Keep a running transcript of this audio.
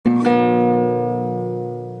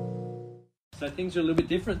So things are a little bit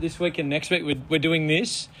different this week and next week. We're doing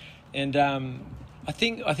this, and I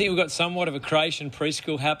think we've got somewhat of a creation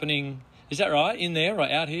preschool happening. Is that right? In there,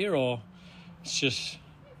 right out here, or it's just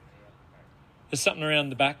there's something around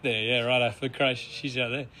the back there. Yeah, right. For creation, she's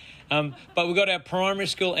out there. But we've got our primary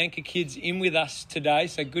school anchor kids in with us today.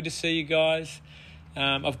 So good to see you guys.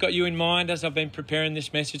 I've got you in mind as I've been preparing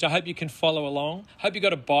this message. I hope you can follow along. I hope you've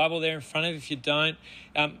got a Bible there in front of you. If you don't,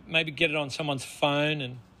 maybe get it on someone's phone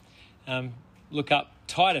and look up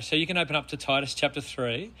Titus. So you can open up to Titus chapter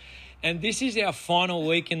 3. And this is our final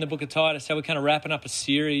week in the book of Titus. So we're kind of wrapping up a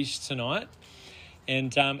series tonight.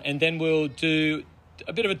 And then we'll do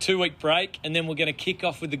a bit of a 2-week break, and then we're going to kick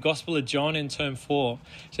off with the Gospel of John in term 4.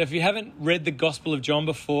 So if you haven't read the Gospel of John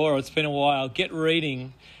before, or it's been a while, get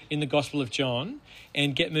reading in the Gospel of John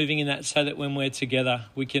and get moving in that so that when we're together,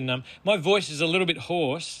 we can... my voice is a little bit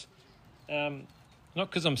hoarse, not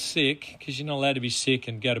because I'm sick, because you're not allowed to be sick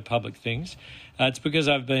and go to public things. It's because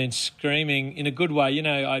I've been screaming in a good way. You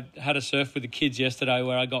know, I had a surf with the kids yesterday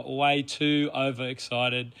where I got way too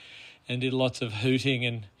overexcited and did lots of hooting,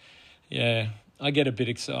 and yeah... I get a bit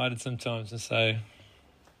excited sometimes, and so a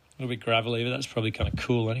little bit gravelly, but that's probably kind of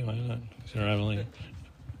cool anyway, isn't it? Gravelly.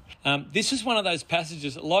 This is one of those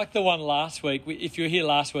passages, like the one last week. If you were here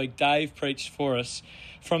last week, Dave preached for us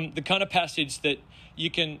from the kind of passage that you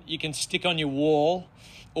can stick on your wall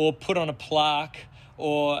or put on a plaque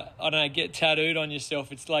or, I don't know, get tattooed on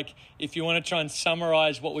yourself. It's like if you want to try and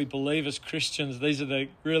summarise what we believe as Christians, these are the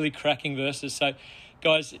really cracking verses. So,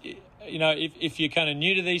 guys, you know, if you're kind of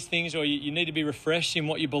new to these things or you need to be refreshed in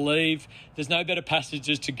what you believe, there's no better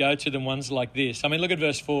passages to go to than ones like this. I mean, look at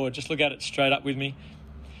verse 4. Just look at it straight up with me.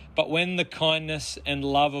 But when the kindness and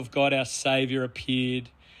love of God our Saviour appeared,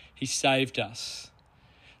 he saved us,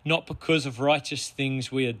 not because of righteous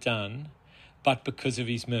things we had done, but because of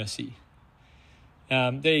his mercy.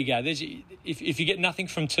 There you go. If you get nothing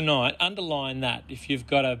from tonight, underline that. If you've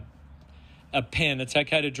got a pen, it's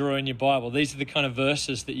okay to draw in your Bible. These are the kind of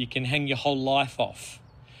verses that you can hang your whole life off.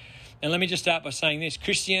 And let me just start by saying this.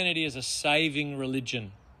 Christianity is a saving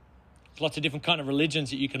religion. There's lots of different kind of religions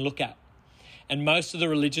that you can look at. And most of the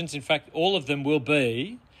religions, in fact, all of them will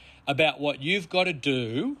be about what you've got to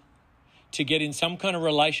do to get in some kind of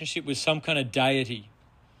relationship with some kind of deity.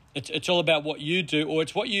 It's all about what you do, or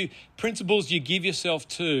it's principles you give yourself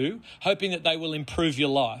to, hoping that they will improve your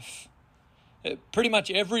life. Pretty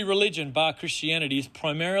much every religion, bar Christianity, is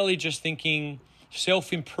primarily just thinking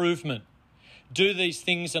self-improvement. Do these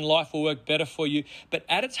things and life will work better for you. But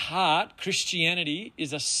at its heart, Christianity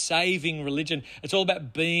is a saving religion. It's all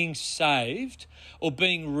about being saved or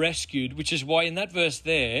being rescued, which is why in that verse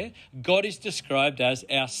there, God is described as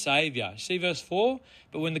our Saviour. See verse 4?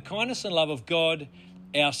 But when the kindness and love of God,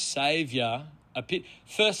 our Saviour,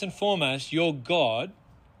 first and foremost, your God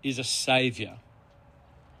is a Saviour.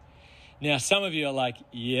 Now, some of you are like,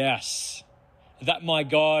 yes, that my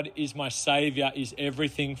God is my Saviour is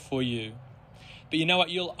everything for you. But you know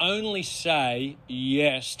what? You'll only say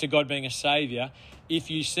yes to God being a Saviour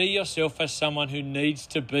if you see yourself as someone who needs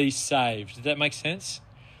to be saved. Does that make sense?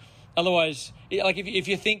 Otherwise, like if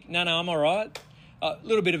you think, no, I'm all right, a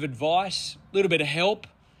little bit of advice, a little bit of help,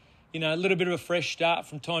 you know, a little bit of a fresh start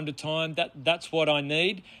from time to time, that's what I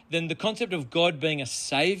need, then the concept of God being a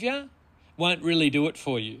Saviour won't really do it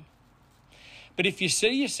for you. But if you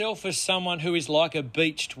see yourself as someone who is like a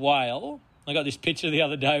beached whale, I got this picture the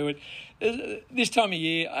other day with this time of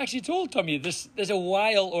year, actually it's all time of year, there's a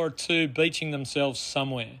whale or two beaching themselves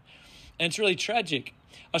somewhere. And it's really tragic.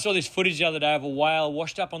 I saw this footage the other day of a whale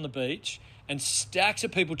washed up on the beach and stacks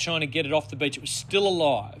of people trying to get it off the beach. It was still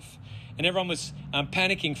alive. And everyone was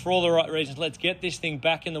panicking for all the right reasons. Let's get this thing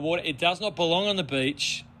back in the water. It does not belong on the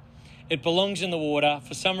beach. It belongs in the water.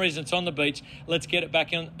 For some reason, it's on the beach. Let's get it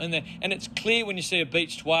back in there. And it's clear when you see a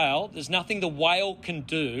beached whale, there's nothing the whale can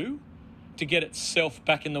do to get itself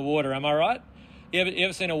back in the water. Am I right? You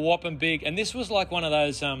ever seen a whopping big... And this was like one of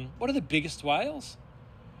those... what are the biggest whales?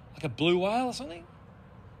 Like a blue whale or something?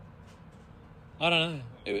 I don't know.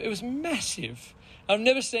 It was massive. I've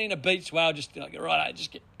never seen a beached whale just like, right,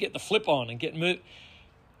 just get the flip on and get moved.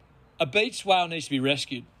 A beached whale needs to be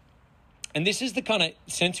rescued. And this is the kind of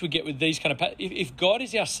sense we get with these kind of... If God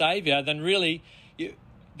is our Saviour, then really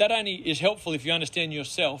that only is helpful if you understand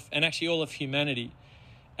yourself and actually all of humanity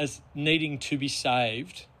as needing to be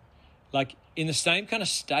saved, like in the same kind of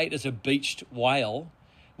state as a beached whale,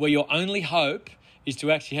 where your only hope is to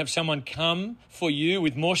actually have someone come for you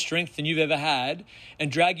with more strength than you've ever had and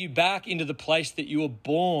drag you back into the place that you were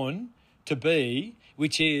born to be,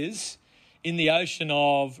 which is in the ocean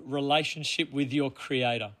of relationship with your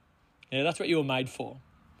Creator. Yeah, that's what you were made for.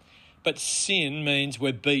 But sin means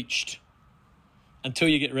we're beached. until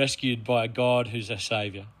you get rescued by a God who's a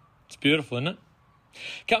saviour. It's beautiful, isn't it?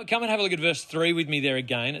 Come and have a look at verse 3 with me there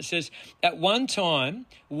again. It says, at one time,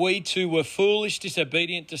 we too were foolish,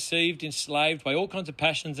 disobedient, deceived, enslaved by all kinds of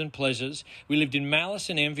passions and pleasures. We lived in malice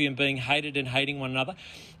and envy and being hated and hating one another.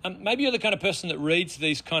 Maybe you're the kind of person that reads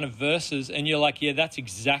these kind of verses and you're like, yeah, that's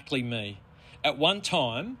exactly me. At one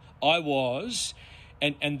time, I was,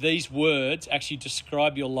 and these words actually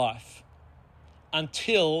describe your life.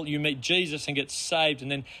 Until you meet Jesus and get saved,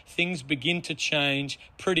 and then things begin to change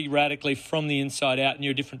pretty radically from the inside out, and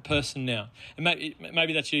you're a different person now. And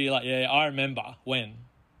maybe that's you. You're like, yeah, I remember when.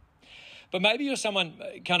 But maybe you're someone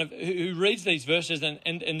kind of who reads these verses,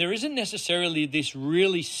 and there isn't necessarily this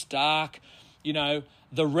really stark,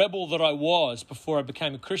 the rebel that I was before I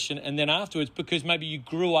became a Christian, and then afterwards, because maybe you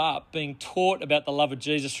grew up being taught about the love of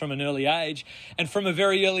Jesus from an early age, and from a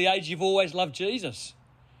very early age, you've always loved Jesus.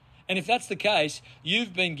 And if that's the case,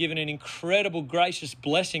 you've been given an incredible, gracious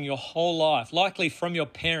blessing your whole life, likely from your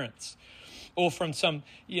parents or from some,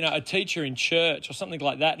 a teacher in church or something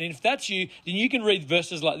like that. And if that's you, then you can read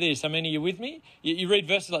verses like this. I mean, are you with me? You read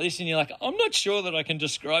verses like this and you're like, I'm not sure that I can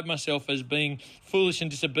describe myself as being foolish and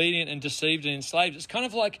disobedient and deceived and enslaved. It's kind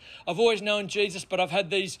of like I've always known Jesus, but I've had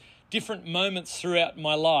these different moments throughout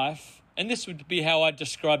my life. And this would be how I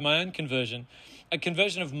describe my own conversion, a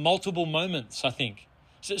conversion of multiple moments, I think.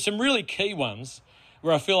 So some really key ones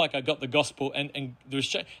where I feel like I got the gospel and there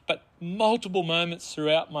was but multiple moments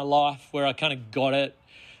throughout my life where I kind of got it,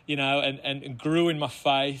 and grew in my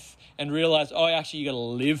faith and realized, actually you got to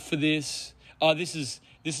live for this. This is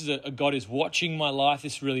a God who's watching my life.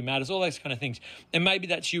 This really matters. All those kind of things. And maybe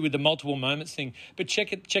that's you with the multiple moments thing. But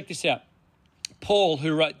check this out. Paul,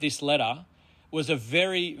 who wrote this letter, was a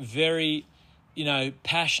very, very,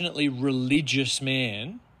 passionately religious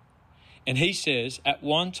man. And he says, at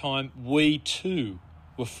one time, we too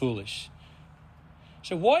were foolish.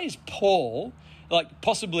 So why is Paul,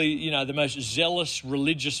 possibly, the most zealous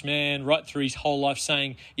religious man right through his whole life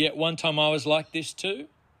saying, yeah, at one time I was like this too?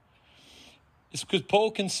 It's because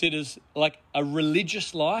Paul considers a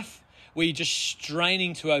religious life where you're just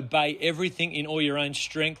straining to obey everything in all your own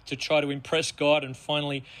strength to try to impress God and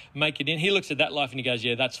finally make it in. He looks at that life and he goes,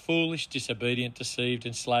 yeah, that's foolish, disobedient, deceived,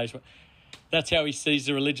 enslaved. That's how he sees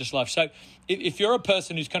the religious life. So if you're a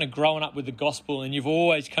person who's kind of grown up with the gospel and you've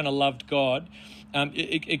always kind of loved God,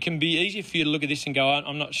 it can be easy for you to look at this and go,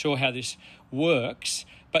 I'm not sure how this works.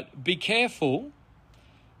 But be careful.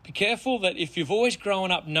 Be careful that if you've always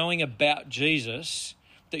grown up knowing about Jesus,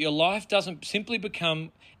 that your life doesn't simply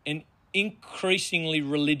become an increasingly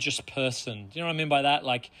religious person. Do you know what I mean by that?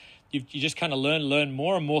 You just kind of learn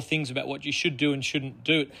more and more things about what you should do and shouldn't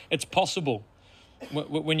do. It's possible.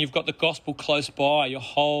 When you've got the gospel close by your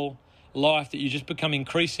whole life, that you just become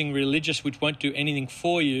increasingly religious, which won't do anything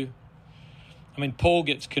for you. I mean, Paul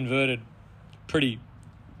gets converted pretty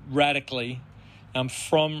radically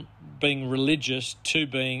from being religious to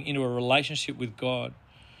being into a relationship with God.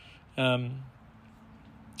 But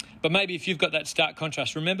maybe if you've got that stark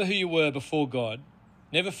contrast, remember who you were before God.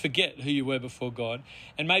 Never forget who you were before God.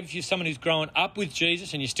 And maybe if you're someone who's grown up with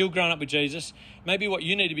Jesus and you're still growing up with Jesus, maybe what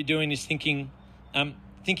you need to be doing is thinking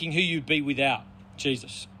who you'd be without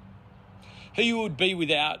Jesus. Who you would be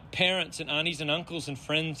without parents and aunties and uncles and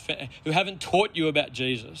friends who haven't taught you about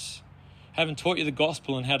Jesus, haven't taught you the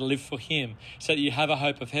gospel and how to live for him so that you have a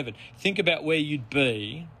hope of heaven. Think about where you'd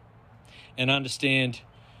be and understand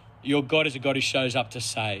your God is a God who shows up to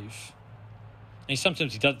save. And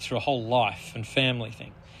sometimes he does it through a whole life and family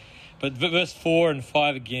thing. But verse 4 and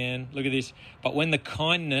 5 again, look at this. But when the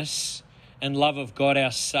kindness and love of God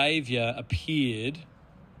our Saviour appeared,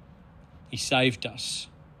 he saved us,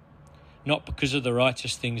 not because of the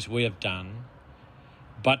righteous things we have done,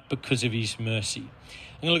 but because of his mercy.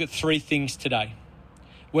 I'm going to look at three things today.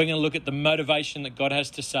 We're going to look at the motivation that God has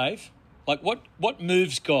to save. What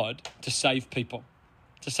moves God to save people,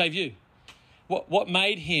 to save you? What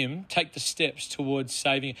made him take the steps towards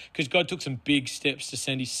saving? Because God took some big steps to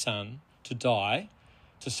send his son to die,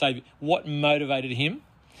 to save you. What motivated him?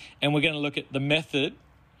 And we're going to look at the method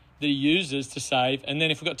that he uses to save. And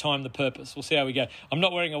then if we've got time, the purpose. We'll see how we go. I'm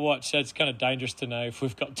not wearing a watch, so it's kind of dangerous to know if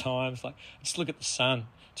we've got time. It's just look at the sun.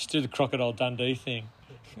 Just do the Crocodile Dundee thing.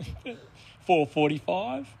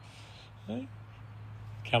 4:45. Hey?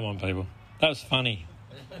 Come on, people. That was funny.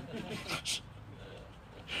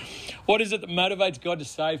 What is it that motivates God to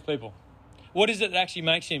save people? What is it that actually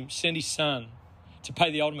makes him send his son to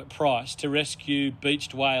pay the ultimate price to rescue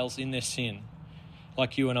beached whales in their sin,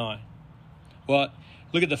 like you and I? Well,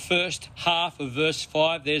 look at the first half of verse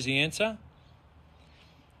 5. There's the answer.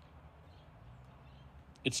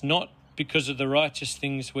 It's not because of the righteous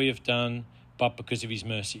things we have done, but because of his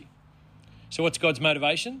mercy. So what's God's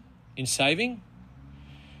motivation in saving?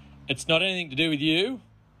 It's not anything to do with you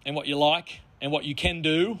and what you like and what you can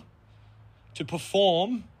do to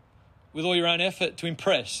perform with all your own effort to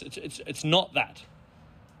impress. It's not that.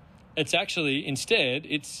 It's actually, instead,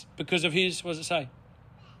 it's because of his, what does it say?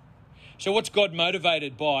 So what's God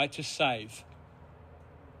motivated by to save?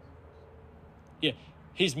 Yeah,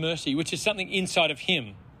 his mercy, which is something inside of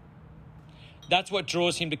him. That's what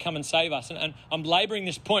draws him to come and save us. And I'm labouring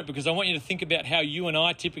this point because I want you to think about how you and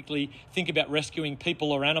I typically think about rescuing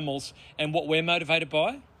people or animals and what we're motivated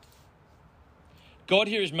by. God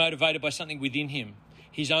here is motivated by something within him,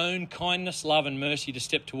 his own kindness, love and mercy to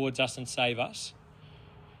step towards us and save us.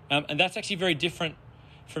 And that's actually very different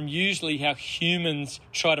from usually how humans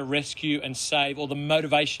try to rescue and save, or the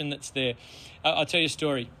motivation that's there. I'll tell you a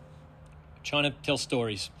story. I'm trying to tell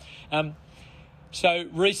stories. So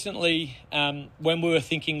recently, when we were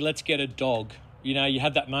thinking, let's get a dog, you know, you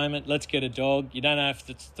have that moment, let's get a dog. You don't know if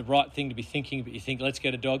it's the right thing to be thinking, but you think, let's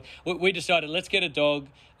get a dog. We decided, let's get a dog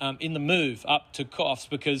in the move up to Coffs,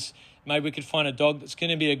 because maybe we could find a dog that's going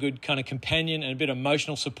to be a good kind of companion and a bit of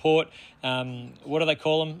emotional support. What do they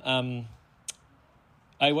call them?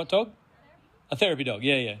 A what dog? A therapy dog,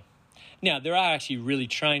 yeah. Now, there are actually really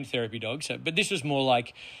trained therapy dogs, but this was more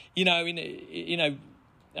like,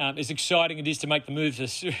 as exciting it is to make the moves,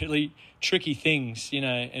 there's really tricky things,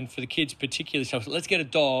 and for the kids particularly. So let's get a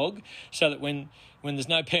dog so that when there's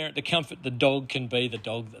no parent to comfort, the dog can be the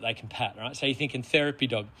dog that they can pat, right? So you're thinking therapy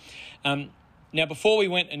dog. Now, before we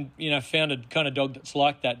went and, found a kind of dog that's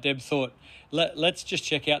like that, Deb thought, let's just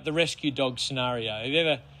check out the rescue dog scenario. Have you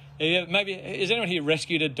ever, maybe, has anyone here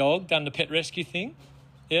rescued a dog, done the pet rescue thing?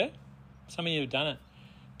 Yeah? Some of you have done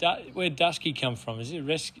it. Where'd Dusky come from? Is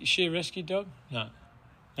she a rescue dog? No.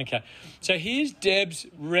 Okay. So here's Deb's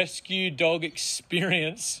rescue dog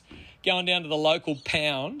experience, going down to the local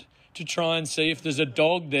pound to try and see if there's a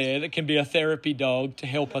dog there that can be a therapy dog to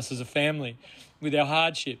help us as a family with our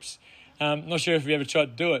hardships. Not sure if you ever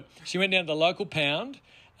tried to do it. She went down to the local pound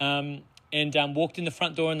and walked in the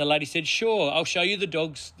front door, and the lady said, sure, I'll show you the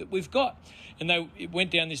dogs that we've got. And they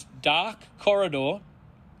went down this dark corridor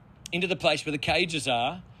into the place where the cages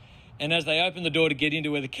are. And as they opened the door to get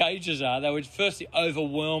into where the cages are, they were firstly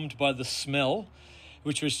overwhelmed by the smell,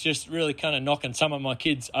 which was just really kind of knocking some of my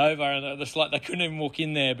kids over. And it's like they couldn't even walk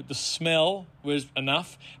in there, but the smell was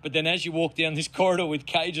enough. But then as you walk down this corridor with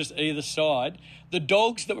cages either side, the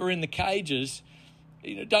dogs that were in the cages,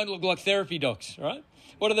 don't look like therapy dogs, right?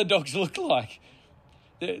 What do the dogs look like?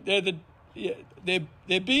 They're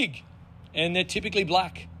big, and they're typically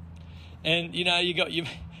black. And you got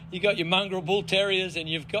your mongrel bull terriers, and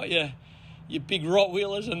you've got your big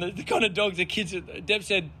Rottweilers, and the kind of dogs the kids. Deb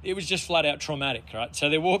said it was just flat out traumatic, right? So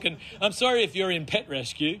they're walking. I'm sorry if you're in pet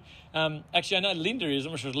rescue. Actually, I know Linda is.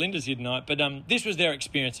 I'm not sure if Linda's here tonight, but this was their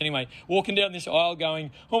experience anyway. Walking down this aisle,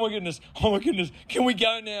 going, "Oh my goodness, can we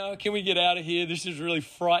go now? Can we get out of here? This is really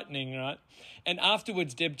frightening, right?" And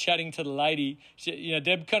afterwards, Deb chatting to the lady,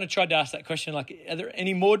 Deb kind of tried to ask that question, like, "Are there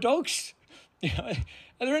any more dogs? Are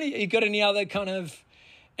there any? You got any other kind of?"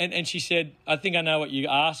 And she said, I think I know what you're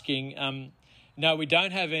asking. No, we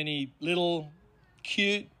don't have any little,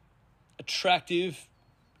 cute, attractive,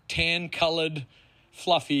 tan-coloured,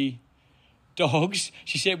 fluffy dogs.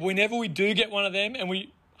 She said, whenever we do get one of them, and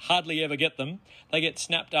we hardly ever get them, they get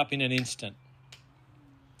snapped up in an instant.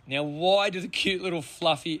 Now, why do the cute little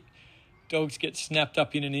fluffy dogs get snapped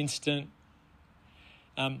up in an instant?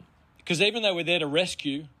 Because even though we're there to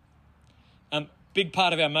rescue, big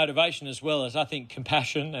part of our motivation, as well as I think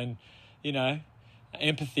compassion and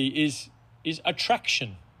empathy, is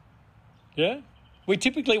attraction. Yeah, we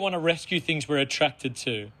typically want to rescue things we're attracted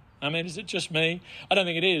to. I mean, is it just me? I don't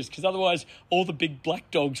think it is, because otherwise all the big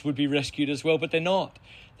black dogs would be rescued as well, but they're not.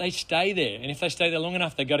 They stay there, and if they stay there long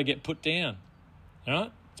enough, they've got to get put down. All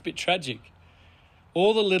right, it's a bit tragic.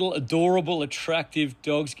 All the little adorable, attractive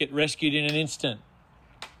dogs get rescued in an instant,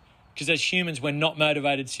 because as humans, we're not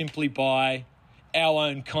motivated simply by our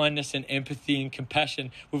own kindness and empathy and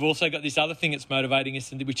compassion. We've also got this other thing that's motivating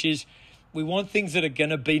us, which is we want things that are going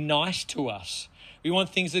to be nice to us. We want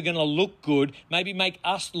things that are going to look good, maybe make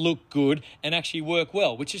us look good and actually work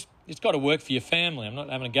well, which is, it's got to work for your family. I'm not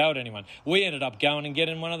having a go at anyone. We ended up going and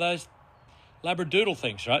getting one of those Labradoodle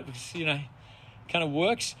things, right? Because, kind of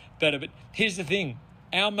works better. But here's the thing.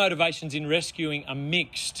 Our motivations in rescuing are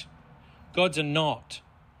mixed. God's are not.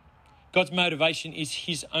 God's motivation is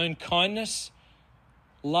his own kindness,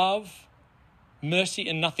 love, mercy,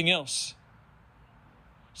 and nothing else.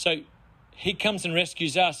 So he comes and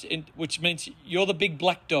rescues us, which means you're the big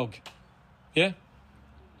black dog. Yeah?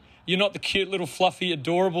 You're not the cute little fluffy,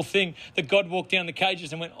 adorable thing that God walked down the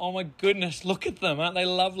cages and went, oh my goodness, look at them. Aren't they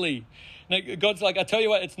lovely? No, God's like, I tell you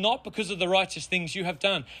what, it's not because of the righteous things you have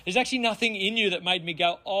done. There's actually nothing in you that made me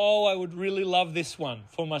go, oh, I would really love this one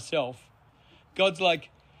for myself. God's like,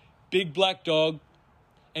 big black dog,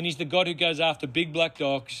 and he's the God who goes after big black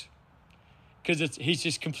dogs because he's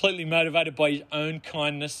just completely motivated by his own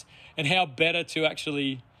kindness, and how better to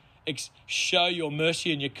actually show your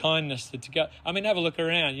mercy and your kindness than to go. I mean, have a look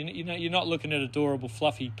around. You know, you're not looking at adorable,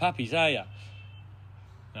 fluffy puppies, are you?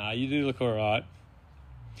 No, you do look all right.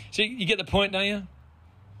 See, you get the point, don't you?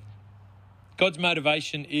 God's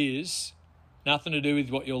motivation is nothing to do with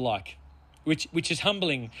what you're like, which is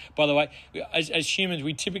humbling, by the way. As humans,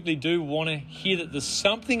 we typically do want to hear that there's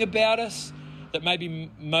something about us that maybe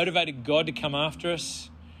motivated God to come after us.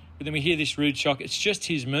 But then we hear this rude shock. It's just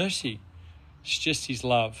his mercy. It's just his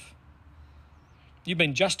love. You've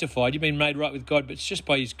been justified. You've been made right with God, but it's just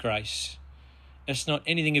by his grace. It's not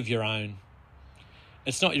anything of your own.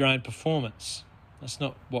 It's not your own performance. That's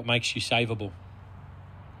not what makes you savable.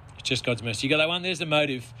 It's just God's mercy. You got that one? There's the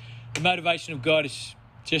motive. The motivation of God is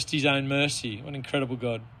just his own mercy. What an incredible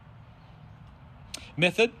God.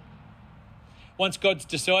 Method. Once God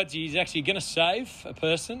decides he's actually going to save a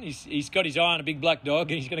person, he's got his eye on a big black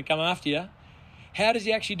dog and he's going to come after you. How does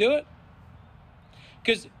he actually do it?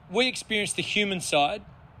 Because we experience the human side.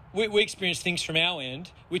 We experience things from our end,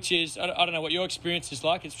 which is, I don't know what your experience is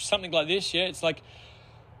like. It's something like this, yeah? It's like,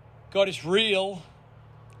 God is real,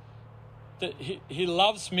 that he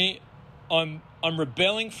loves me, I'm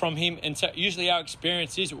rebelling from him, and so usually our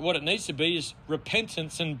experience is, what it needs to be is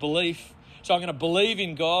repentance and belief. So I'm going to believe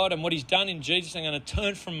in God and what he's done in Jesus. I'm going to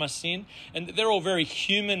turn from my sin. And they're all very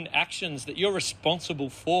human actions that you're responsible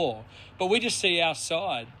for. But we just see our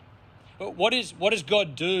side. But what does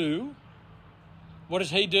God do? What does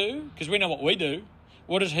he do? Because we know what we do.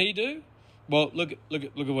 What does he do? Well, look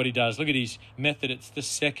at what he does. Look at his method. It's the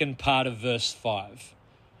second part of verse 5.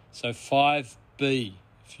 So 5b,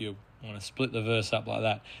 if you want to split the verse up like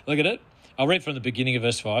that. Look at it. I'll read from the beginning of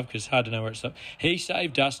verse 5 because it's hard to know where it's at. He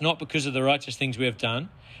saved us not because of the righteous things we have done,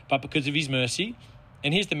 but because of his mercy.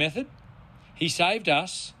 And here's the method. He saved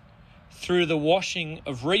us through the washing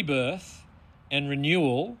of rebirth and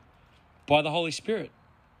renewal by the Holy Spirit,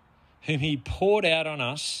 whom he poured out on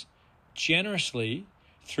us generously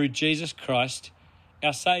through Jesus Christ,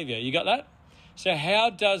 our Saviour. You got that? So how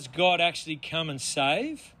does God actually come and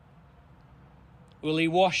save? Well, he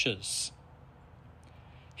washes.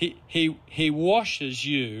 He washes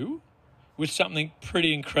you with something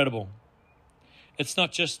pretty incredible. It's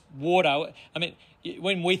not just water. I mean,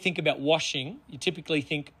 when we think about washing, you typically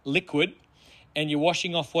think liquid, and you're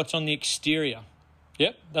washing off what's on the exterior.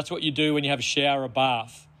 Yep, that's what you do when you have a shower or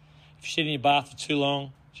bath. If you sit in your bath for too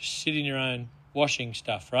long, just sit in your own washing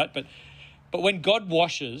stuff, right? But when God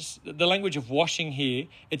washes, the language of washing here,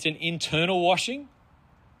 it's an internal washing.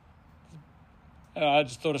 I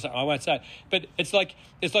just thought of something, I won't say it. But it's like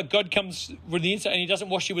God comes with the inside and he doesn't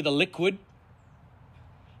wash you with a liquid.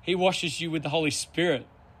 He washes you with the Holy Spirit.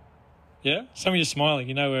 Yeah? Some of you are smiling,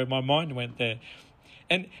 you know where my mind went there.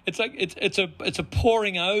 And it's like it's a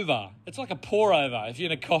pouring over. It's like a pour over if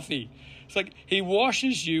you're in a coffee. It's like he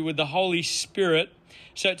washes you with the Holy Spirit.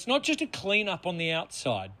 So it's not just a clean up on the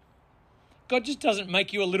outside. God just doesn't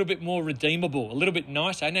make you a little bit more redeemable, a little bit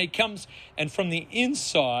nicer. And he comes and from the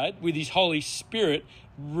inside with his Holy Spirit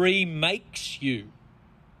remakes you.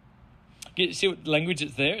 See what language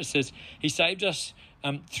it's there? It says he saved us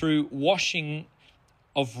through washing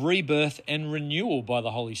of rebirth and renewal by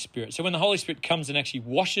the Holy Spirit. So when the Holy Spirit comes and actually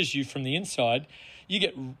washes you from the inside,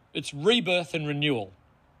 it's rebirth and renewal.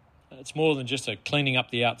 It's more than just a cleaning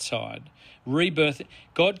up the outside. Rebirth,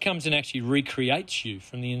 God comes and actually recreates you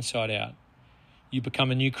from the inside out. You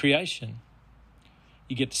become a new creation.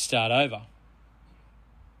 You get to start over.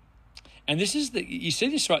 And you see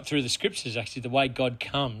this right through the scriptures, actually, the way God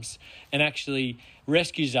comes and actually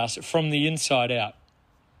rescues us from the inside out.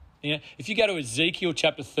 You know, if you go to Ezekiel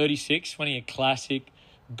chapter 36, one of your classic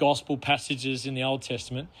gospel passages in the Old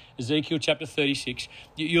Testament, Ezekiel chapter 36,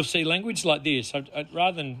 you'll see language like this.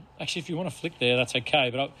 Rather than, actually, if you want to flick there, that's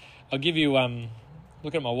okay. But I'll give you,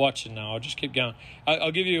 look at my watch and no, I'll just keep going.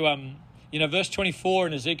 I'll give you, verse 24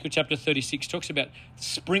 in Ezekiel chapter 36 talks about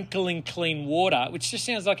sprinkling clean water, which just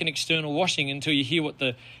sounds like an external washing until you hear what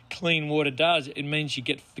the clean water does. It means you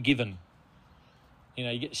get forgiven.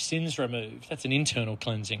 You get sins removed. That's an internal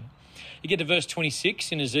cleansing. You get to verse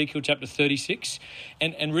 26 in Ezekiel chapter 36,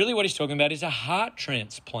 and really what he's talking about is a heart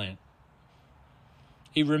transplant.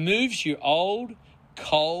 He removes your old,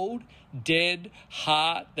 cold, dead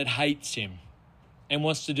heart that hates him, and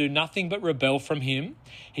wants to do nothing but rebel from him,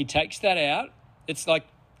 he takes that out. It's like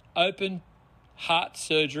open heart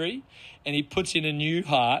surgery, and he puts in a new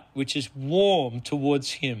heart, which is warm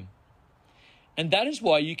towards him. And that is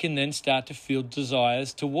why you can then start to feel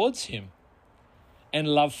desires towards him and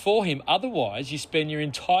love for him. Otherwise, you spend your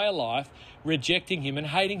entire life rejecting him and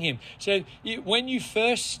hating him. So when you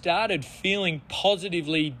first started feeling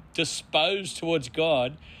positively disposed towards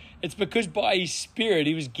God, it's because by his Spirit,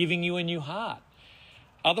 he was giving you a new heart.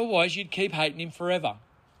 Otherwise, you'd keep hating him forever,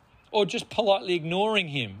 or just politely ignoring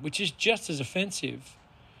him, which is just as offensive.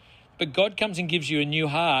 But God comes and gives you a new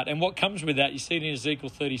heart. And what comes with that, you see it in Ezekiel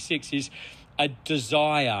 36, is a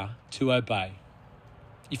desire to obey.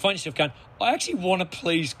 You find yourself going, I actually want to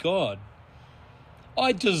please God.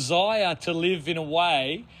 I desire to live in a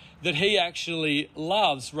way that he actually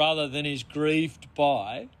loves rather than is grieved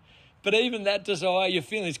by. But even that desire you're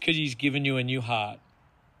feeling is because he's given you a new heart.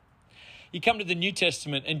 You come to the New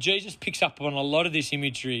Testament and Jesus picks up on a lot of this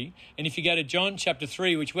imagery. And if you go to John chapter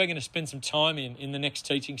 3, which we're going to spend some time in the next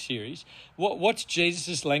teaching series, what's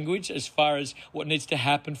Jesus' language as far as what needs to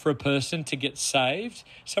happen for a person to get saved?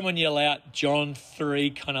 Someone yell out John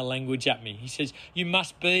 3 kind of language at me. He says, you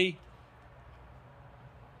must be...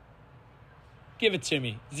 Give it to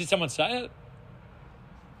me. Did someone say it?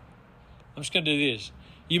 I'm just going to do this.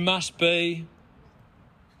 You must be...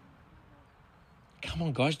 Come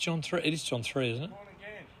on, guys, John 3. It is John 3, isn't it? Born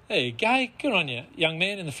again. There you go. Good on you, young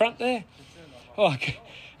man in the front there. Oh, okay.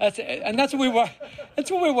 That's what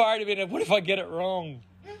we're worried about. What if I get it wrong?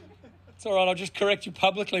 It's all right. I'll just correct you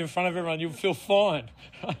publicly in front of everyone. You'll feel fine.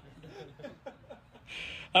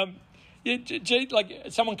 Like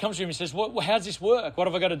someone comes to him and says, how's this work? What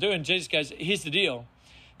have I got to do? And Jesus goes, here's the deal.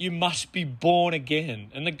 You must be born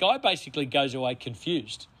again. And the guy basically goes away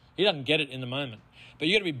confused. He doesn't get it in the moment. But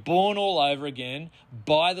you've got to be born all over again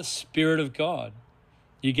by the Spirit of God.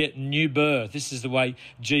 You get new birth. This is the way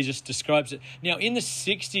Jesus describes it. Now, in the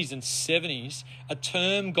 60s and 70s, a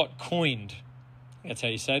term got coined. That's how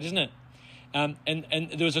you say it, isn't it? And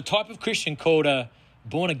there was a type of Christian called a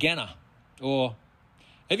born-againer. Or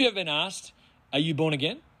have you ever been asked, are you born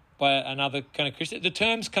again? By another kind of Christian. The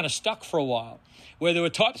term's kind of stuck for a while, where there were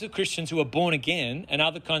types of Christians who were born again and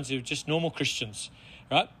other kinds of just normal Christians,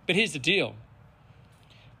 right? But here's the deal.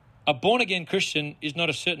 A born-again Christian is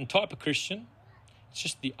not a certain type of Christian. It's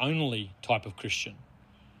just the only type of Christian.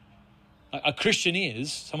 A Christian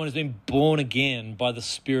is someone who's been born again by the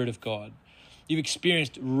Spirit of God. You've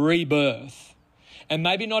experienced rebirth. And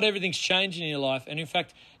maybe not everything's changing in your life. And in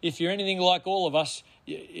fact, if you're anything like all of us,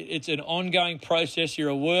 it's an ongoing process. You're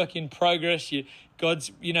a work in progress.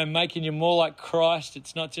 God's, making you more like Christ.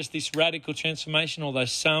 It's not just this radical transformation, although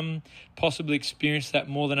some possibly experience that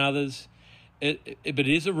more than others. But it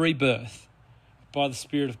is a rebirth by the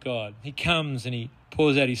Spirit of God. He comes and he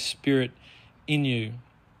pours out his Spirit in you.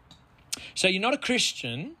 So you're not a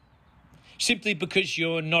Christian simply because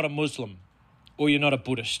you're not a Muslim or you're not a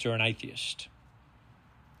Buddhist or an atheist.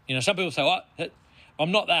 Some people say,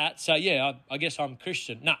 I'm not that, so yeah, I guess I'm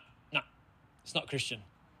Christian. No, it's not Christian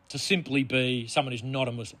to simply be someone who's not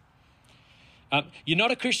a Muslim. You're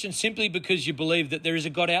not a Christian simply because you believe that there is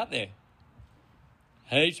a God out there.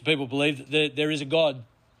 Heaps of people believe that there is a God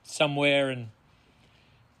somewhere, and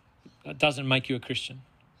that doesn't make you a Christian.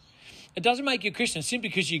 It doesn't make you a Christian simply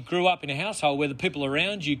because you grew up in a household where the people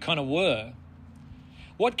around you kind of were.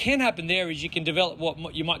 What can happen there is you can develop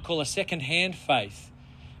what you might call a second-hand faith,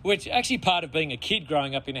 which actually part of being a kid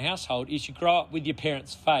growing up in a household is you grow up with your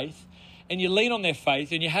parents' faith and you lean on their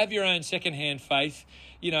faith and you have your own second-hand faith,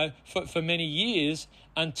 for many years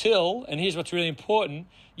until, and here's what's really important,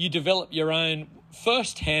 you develop your own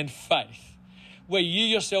first-hand faith where you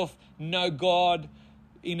yourself know God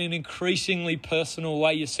in an increasingly personal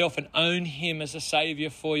way yourself and own him as a saviour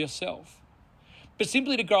for yourself. But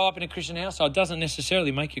simply to grow up in a Christian household doesn't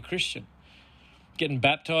necessarily make you a Christian. Getting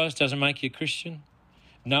baptised doesn't make you a Christian.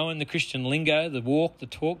 Knowing the Christian lingo, the walk, the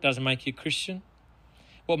talk doesn't make you a Christian.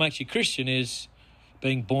 What makes you a Christian is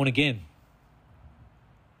being born again.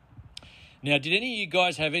 Now, did any of you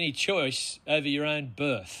guys have any choice over your own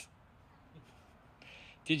birth?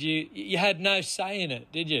 Did you had no say in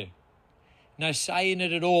it, did you? No say in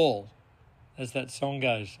it at all, as that song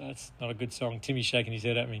goes. That's not a good song. Timmy's shaking his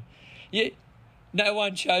head at me. No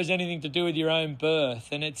one chose anything to do with your own birth,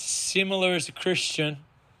 and it's similar as a Christian,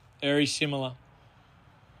 very similar.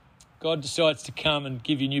 God decides to come and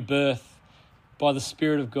give you new birth by the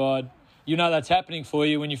Spirit of God. You know that's happening for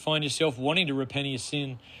you when you find yourself wanting to repent of your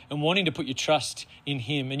sin and wanting to put your trust in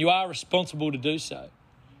him, and you are responsible to do so.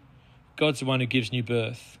 God's the one who gives new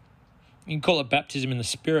birth. You can call it baptism in the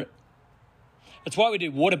Spirit. That's why we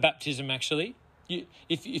do water baptism, actually.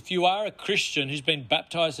 If you are a Christian who's been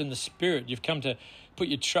baptized in the Spirit, you've come to put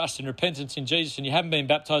your trust and repentance in Jesus, and you haven't been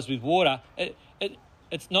baptized with water,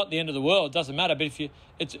 it's not the end of the world. It doesn't matter. But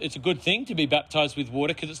it's a good thing to be baptized with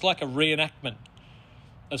water, because it's like a reenactment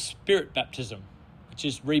of Spirit baptism, which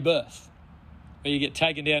is rebirth, where you get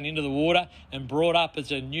taken down into the water and brought up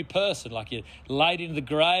as a new person, like you're laid into the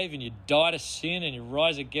grave and you die to sin and you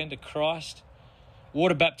rise again to Christ.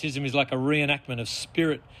 Water baptism is like a reenactment of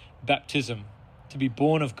Spirit baptism, to be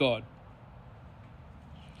born of God.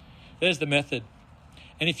 There's the method.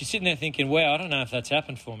 And if you're sitting there thinking, wow, I don't know if that's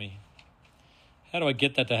happened for me. How do I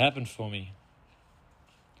get that to happen for me?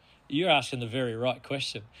 You're asking the very right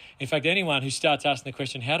question. In fact, anyone who starts asking the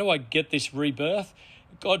question, how do I get this rebirth?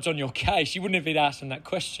 God's on your case. You wouldn't have been asking that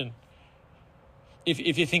question.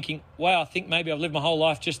 If you're thinking, wow, I think maybe I've lived my whole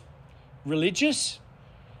life just religious.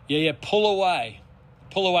 Yeah, pull away.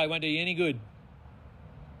 Pull away, won't do you any good.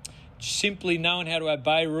 Simply knowing how to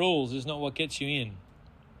obey rules is not what gets you in.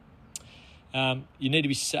 You need to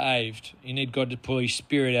be saved. You need God to pour His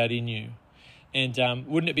Spirit out in you. And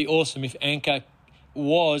wouldn't it be awesome if Anchor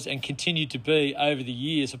was and continued to be over the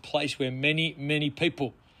years a place where many, many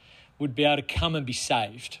people would be able to come and be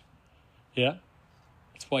saved? Yeah?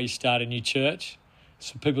 That's why you start a new church.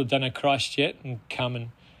 So people who don't know Christ yet and come and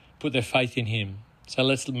put their faith in Him. So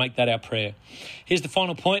let's make that our prayer. Here's the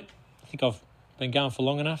final point. I think I've been going for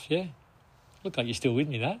long enough, yeah? Look like you're still with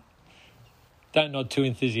me, that. Don't nod too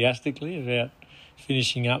enthusiastically about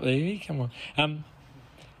finishing up there. Come on.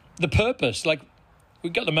 The purpose, like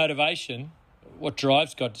we've got the motivation, what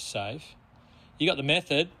drives God to save. You got the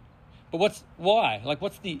method, but why? Like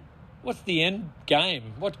what's the end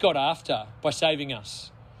game? What's God after by saving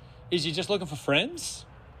us? Is He just looking for friends?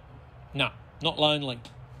 No, not lonely.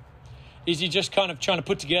 Is He just kind of trying to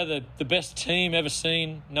put together the best team ever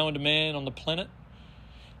seen, known to man on the planet?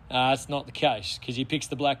 It's not the case, because He picks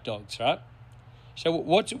the black dogs, right? So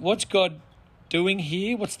what's God doing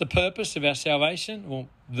here? What's the purpose of our salvation? Well,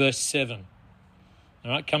 verse 7.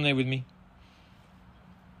 All right, come there with me.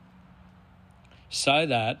 So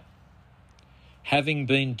that, having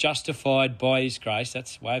been justified by His grace,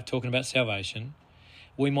 that's a way of talking about salvation,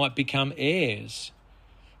 we might become heirs,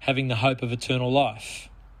 having the hope of eternal life.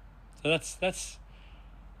 So that's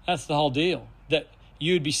the whole deal, that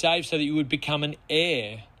you would be saved so that you would become an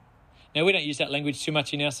heir. Now, we don't use that language too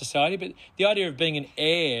much in our society, but the idea of being an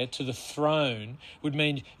heir to the throne would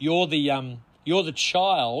mean you're the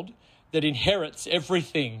child that inherits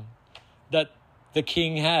everything that the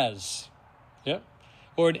king has, yeah,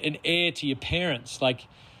 or an heir to your parents. Like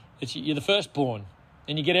you're the firstborn,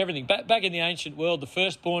 and you get everything. Back in the ancient world, the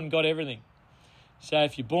firstborn got everything. So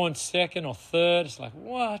if you're born second or third, it's like,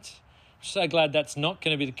 what? I'm so glad that's not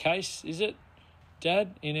going to be the case, is it,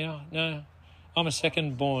 Dad? No, I'm a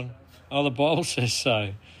second born. Oh, the Bible says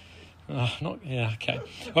so. Okay.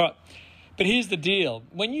 All right. But here's the deal.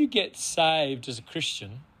 When you get saved as a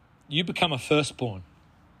Christian, you become a firstborn.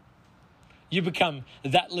 You become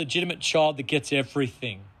that legitimate child that gets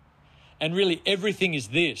everything. And really everything is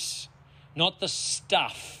this, not the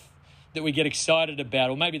stuff that we get excited about,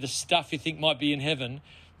 or maybe the stuff you think might be in heaven,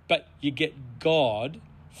 but you get God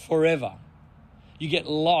forever. You get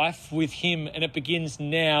life with Him, and it begins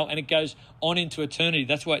now and it goes on into eternity.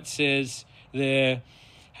 That's why it says there,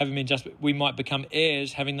 having been just, we might become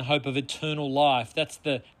heirs, having the hope of eternal life.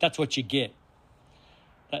 That's what you get.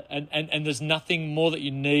 And there's nothing more that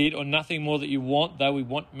you need or nothing more that you want, though we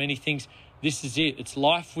want many things. This is it. It's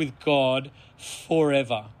life with God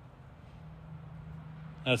forever.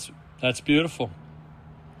 That's beautiful.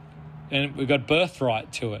 And we've got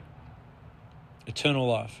birthright to it. Eternal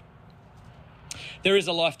life. There is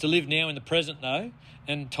a life to live now in the present, though,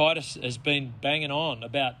 and Titus has been banging on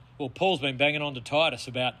about, Paul's been banging on to Titus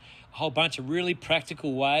about a whole bunch of really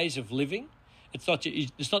practical ways of living. It's not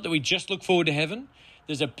that we just look forward to heaven.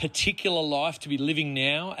 There's a particular life to be living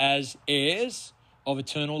now as heirs of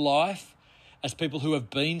eternal life, as people who have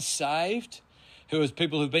been saved, as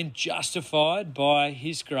people who have been justified by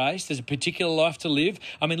His grace. There's a particular life to live.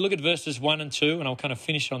 I mean, look at verses 1 and 2, and I'll kind of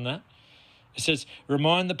finish on that. It says,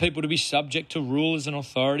 remind the people to be subject to rulers and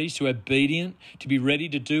authorities, to be obedient, to be ready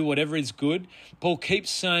to do whatever is good. Paul keeps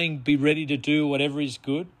saying, be ready to do whatever is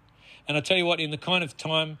good. And I tell you what, in the kind of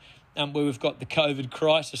time where we've got the COVID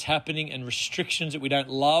crisis happening and restrictions that we don't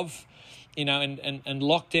love, and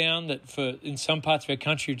lockdown that in some parts of our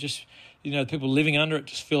country, just, people living under it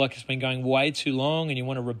just feel like it's been going way too long and you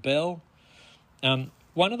want to rebel.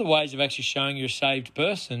 One of the ways of actually showing you're a saved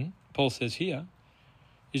person, Paul says here,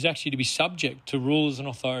 is actually to be subject to rulers and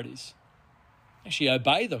authorities. Actually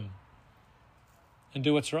obey them and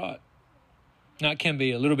do what's right. Now, it can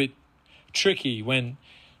be a little bit tricky when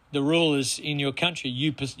the rulers in your country,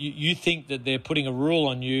 you think that they're putting a rule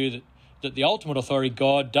on you that the ultimate authority,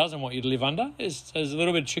 God, doesn't want you to live under. There's a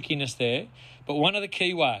little bit of trickiness there. But one of the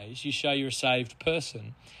key ways you show you're a saved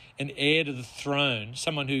person, an heir to the throne,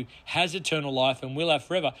 someone who has eternal life and will have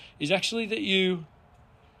forever, is actually that you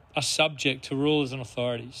are subject to rulers and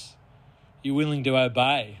authorities. You're willing to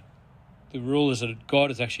obey the rulers that God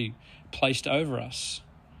has actually placed over us.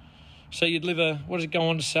 So you'd live what does it go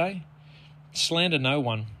on to say? Slander no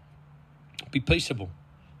one. Be peaceable,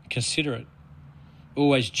 considerate,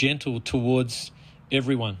 always gentle towards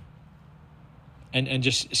everyone. And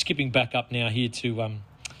just skipping back up now here to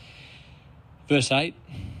verse 8.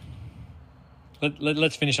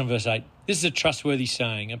 Let's finish on verse 8. This is a trustworthy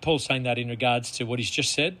saying, and Paul's saying that in regards to what he's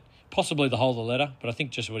just said, possibly the whole of the letter, but I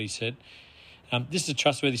think just what he said. This is a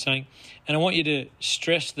trustworthy saying, and I want you to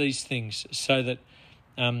stress these things so that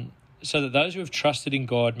those who have trusted in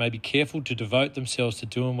God may be careful to devote themselves to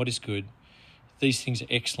doing what is good. These things are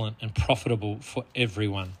excellent and profitable for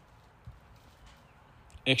everyone.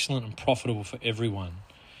 Excellent and profitable for everyone.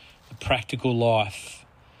 The practical life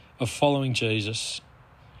of following Jesus,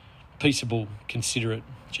 peaceable, considerate,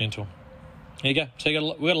 gentle. There you go. So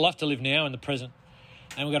we've got a life to live now in the present,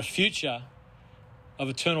 and we've got a future of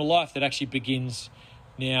eternal life that actually begins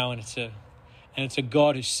now, and it's a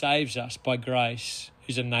God who saves us by grace,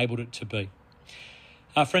 who's enabled it to be.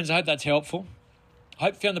 Friends, I hope that's helpful. I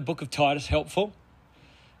hope you found the book of Titus helpful.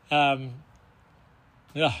 It's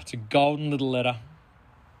a golden little letter.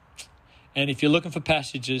 And if you're looking for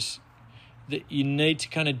passages that you need to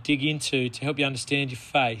kind of dig into to help you understand your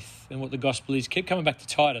faith and what the gospel is, keep coming back to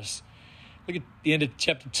Titus. Look at the end of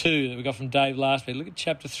chapter 2 that we got from Dave last week. Look at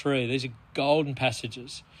chapter 3. These are golden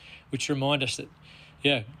passages which remind us that,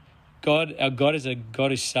 our God is a God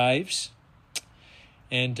who saves.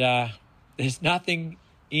 And there's nothing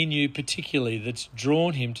in you particularly that's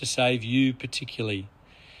drawn him to save you particularly.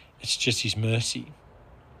 It's just his mercy.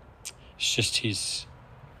 It's just his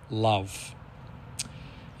love.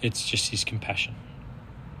 It's just his compassion.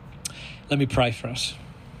 Let me pray for us.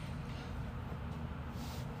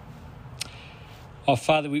 Oh,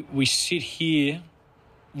 Father, we sit here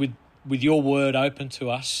with your word open to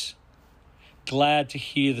us, glad to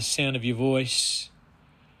hear the sound of your voice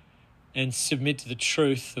and submit to the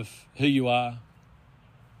truth of who you are.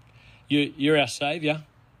 You're our Saviour.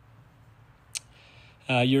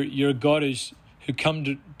 You're a God who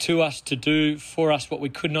come to us to do for us what we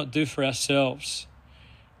could not do for ourselves.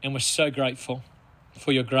 And we're so grateful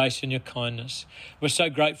for your grace and your kindness. We're so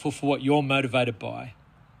grateful for what you're motivated by.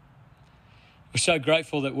 We're so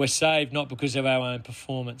grateful that we're saved not because of our own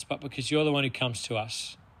performance, but because you're the one who comes to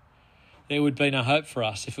us. There would be no hope for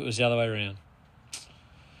us if it was the other way around.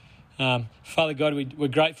 Father God, we're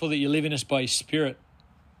grateful that you live in us by your Spirit,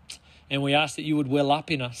 and we ask that you would well up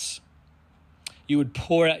in us. You would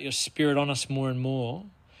pour out your Spirit on us more and more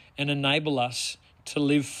and enable us to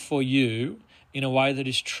live for you in a way that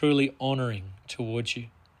is truly honouring towards you.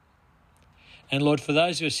 And Lord, for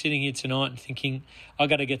those who are sitting here tonight and thinking, I've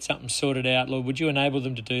got to get something sorted out, Lord, would you enable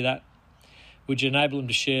them to do that? Would you enable them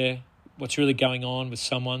to share what's really going on with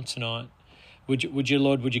someone tonight? Would you,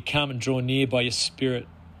 Lord, would you come and draw near by your Spirit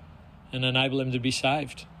and enable them to be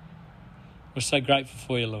saved? We're so grateful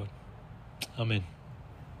for you, Lord. Amen.